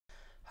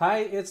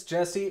Hi, it's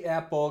Jesse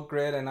at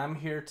BoldGrid, and I'm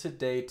here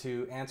today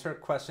to answer a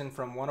question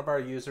from one of our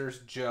users,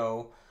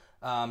 Joe.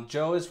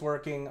 Joe is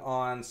working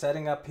on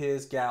setting up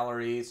his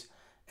galleries,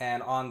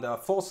 and on the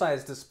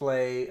full-size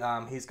display,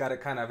 he's got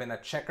it kind of in a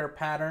checker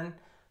pattern.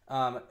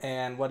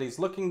 And what he's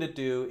looking to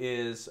do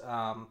is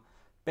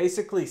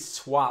basically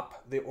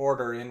swap the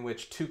order in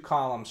which two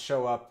columns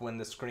show up when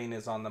the screen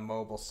is on the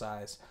mobile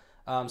size.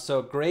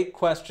 So great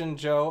question,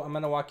 Joe. I'm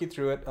going to walk you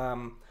through it.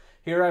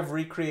 Here I've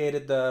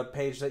recreated the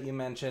page that you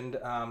mentioned,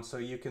 so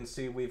you can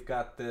see we've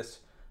got this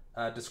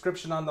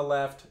description on the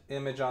left,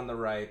 image on the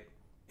right,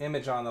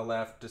 image on the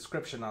left,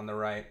 description on the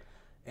right.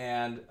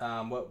 And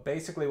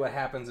basically what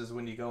happens is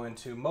when you go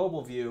into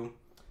mobile view,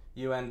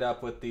 you end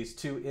up with these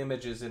two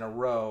images in a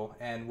row,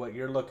 and what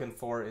you're looking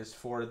for is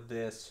for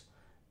this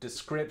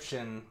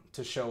description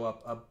to show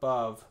up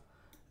above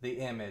the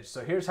image.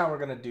 So here's how we're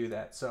going to do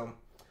that. So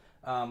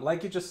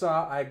like you just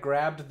saw, I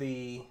grabbed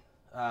the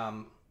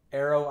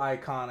arrow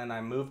icon and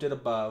I moved it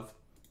above,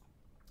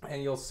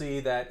 and you'll see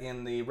that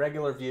in the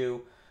regular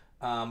view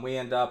we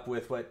end up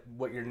with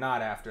what you're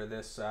not after,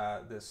 this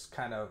this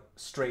kind of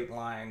straight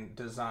line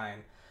design,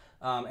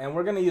 and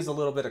we're going to use a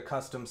little bit of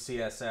custom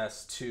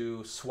CSS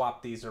to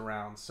swap these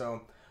around.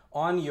 So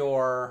on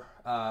your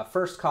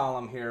first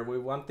column here, we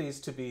want these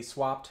to be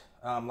swapped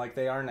like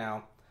they are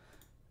now.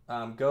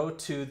 Go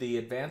to the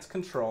advanced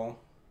control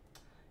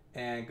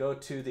and go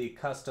to the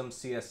custom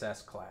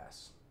CSS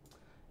class.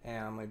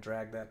 And I'm going to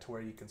drag that to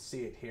where you can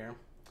see it here.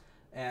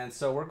 And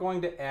so we're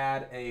going to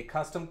add a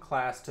custom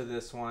class to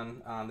this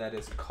one that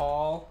is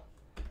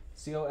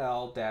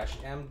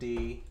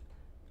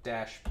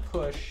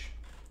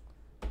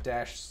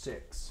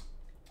col-md-push-6.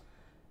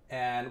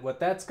 And what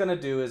that's going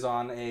to do is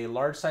on a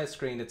large size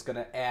screen, it's going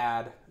to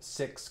add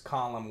 6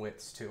 column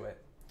widths to it.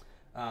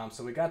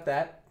 So we got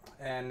that.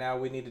 And now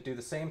we need to do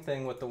the same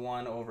thing with the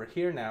one over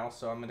here now.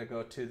 So I'm going to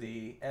go to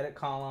the edit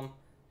column,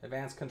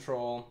 advanced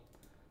control,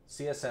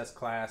 CSS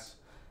class,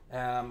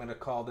 and I'm going to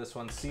call this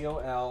one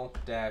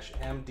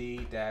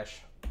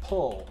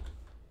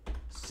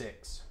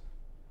col-md-pull6.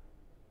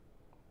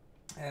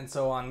 And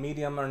so on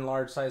medium and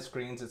large size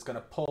screens, it's going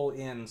to pull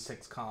in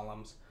 6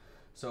 columns.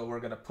 So we're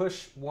going to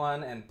push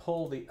one and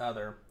pull the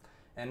other.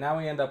 And now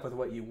we end up with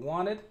what you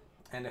wanted.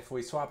 And if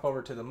we swap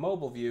over to the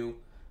mobile view,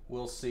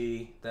 we'll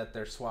see that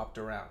they're swapped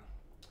around.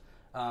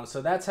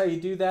 So that's how you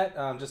do that.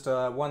 Just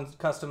one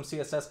custom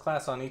CSS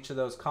class on each of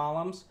those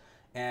columns,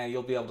 and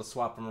you'll be able to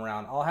swap them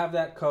around. I'll have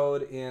that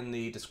code in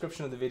the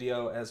description of the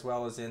video as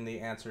well as in the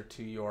answer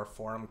to your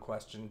forum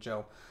question,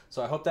 Joe.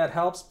 So I hope that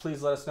helps.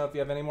 Please let us know if you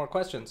have any more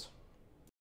questions.